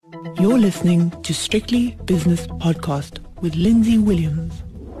You're listening to Strictly Business Podcast with Lindsay Williams.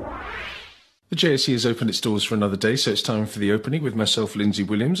 The JSE has opened its doors for another day, so it's time for the opening with myself, Lindsay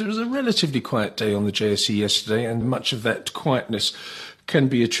Williams. It was a relatively quiet day on the JSE yesterday, and much of that quietness can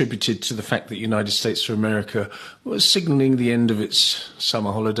be attributed to the fact that United States of America was signalling the end of its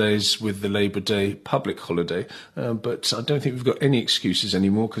summer holidays with the Labor Day public holiday. But I don't think we've got any excuses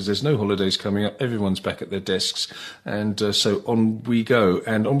anymore because there's no holidays coming up. Everyone's back at their desks. And so on we go.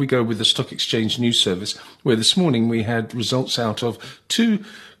 And on we go with the Stock Exchange News Service, where this morning we had results out of two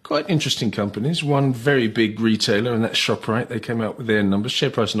quite interesting companies. One very big retailer, and that's ShopRite. They came out with their numbers.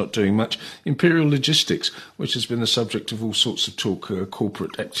 Share price not doing much. Imperial Logistics, which has been the subject of all sorts of talk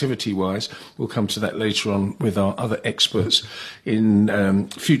corporate activity-wise. We'll come to that later on with our other experts in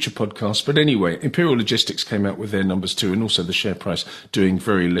future podcasts. But anyway, Imperial Logistics came out with their numbers too, and also the share price doing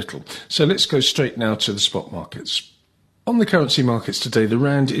very little. So let's go straight now to the spot markets. On the currency markets today, the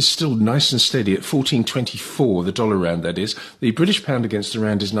rand is still nice and steady at 14.24, the dollar rand that is. The British pound against the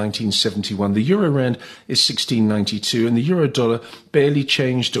rand is 19.71. The euro rand is 16.92, and the euro dollar barely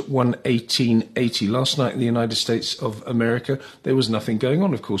changed at 1.1880. Last night in the United States of America, there was nothing going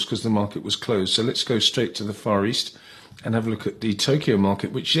on, of course, because the market was closed. So let's go straight to the Far East and have a look at the Tokyo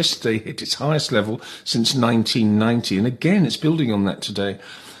market, which yesterday hit its highest level since 1990. And again, it's building on that today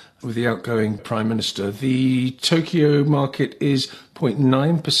with the outgoing Prime Minister. The Tokyo market is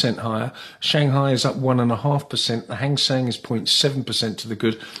 0.9% higher. Shanghai is up 1.5%. The Hang Seng is 0.7% to the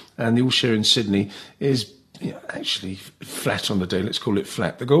good. And the all-share in Sydney is actually flat on the day. Let's call it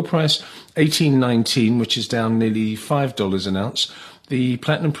flat. The gold price, $18.19, which is down nearly $5 an ounce. The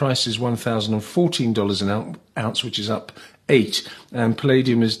platinum price is $1,014 an ounce, which is up 8. And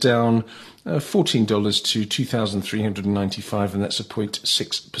palladium is down $14 to $2,395, and that's a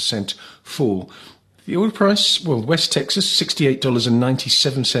 0.6% fall. The oil price, well, West Texas,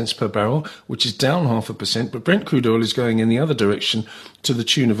 $68.97 per barrel, which is down 0.5%, but Brent crude oil is going in the other direction to the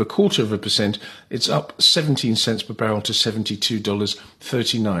tune of 0.25%. It's up 17 cents per barrel to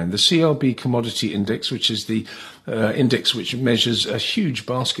 $72.39. The CRB commodity index, which is the index which measures a huge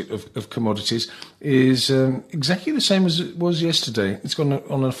basket of commodities, is exactly the same as it was yesterday. It's gone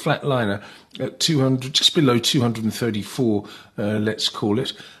on a flat liner at 200, just below 234, let's call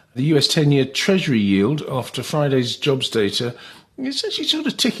it. The US 10-year Treasury yield after Friday's jobs data is actually sort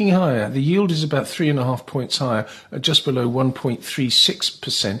of ticking higher. The yield is about 3.5 points higher at just below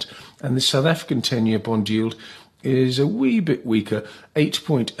 1.36%. And the South African 10-year bond yield is a wee bit weaker,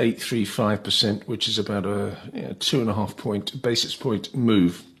 8.835%, which is about a 2.5 basis point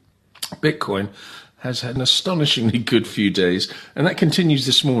move. Bitcoin has had an astonishingly good few days, and that continues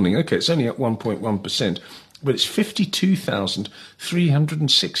this morning. Okay, it's only up 1.1%. But it's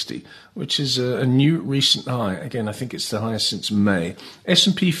 52,360, which is a new recent high. Again, I think it's the highest since May.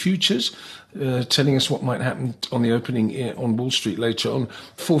 S&P futures telling us what might happen on the opening on Wall Street later on.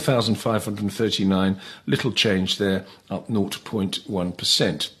 4,539, little change there, up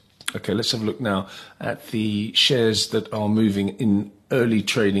 0.1%. Okay, let's have a look now at the shares that are moving in early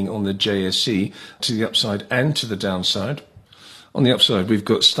trading on the JSE to the upside and to the downside. On the upside, we've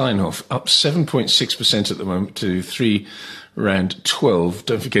got Steinhoff up 7.6% at the moment to £3.12.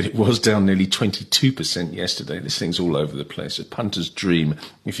 Don't forget, it was down nearly 22% yesterday. This thing's all over the place. A punter's dream,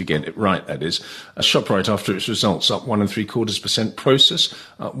 if you get it right, that is. ShopRite, after its results, up 1.75%. Process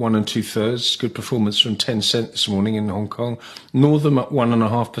up 1 2/3. Good performance from Tencent this morning in Hong Kong. Northam up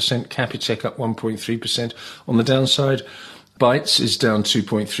 1.5%. Capitec up 1.3%. On the downside, Bytes is down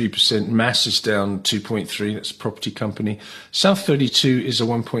 2.3%. Mass is down 2.3%. That's a property company. South 32 is a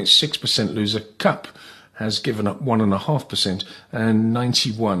 1.6% loser. Cup has given up 1.5%, and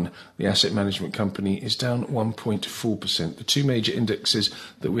 91, the asset management company, is down 1.4%. The two major indexes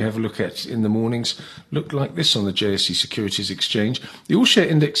that we have a look at in the mornings look like this on the JSE Securities Exchange. The all-share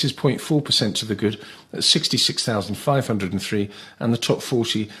index is 0.4% to the good at 66,503, and the top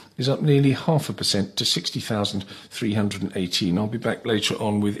 40 is up nearly 0.5% to 60,318. I'll be back later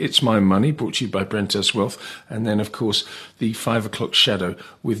on with It's My Money, brought to you by Brentus Wealth, and then, of course, the 5 o'clock shadow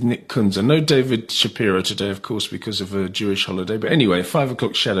with Nick Kunzer. No David Shapiro today, of course, because of a Jewish holiday. But anyway, 5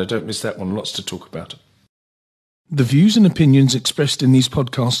 o'clock shadow, don't miss that one. Lots to talk about. The views and opinions expressed in these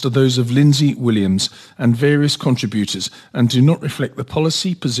podcasts are those of Lindsay Williams and various contributors and do not reflect the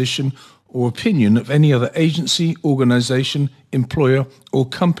policy, position, or opinion of any other agency, organisation, employer, or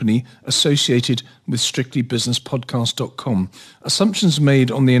company associated with strictlybusinesspodcast.com. Assumptions made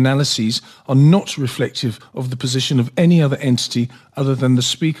on the analyses are not reflective of the position of any other entity other than the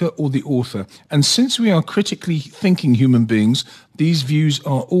speaker or the author. And since we are critically thinking human beings, these views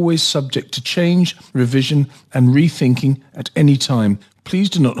are always subject to change, revision, and rethinking at any time. Please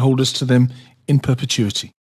do not hold us to them in perpetuity.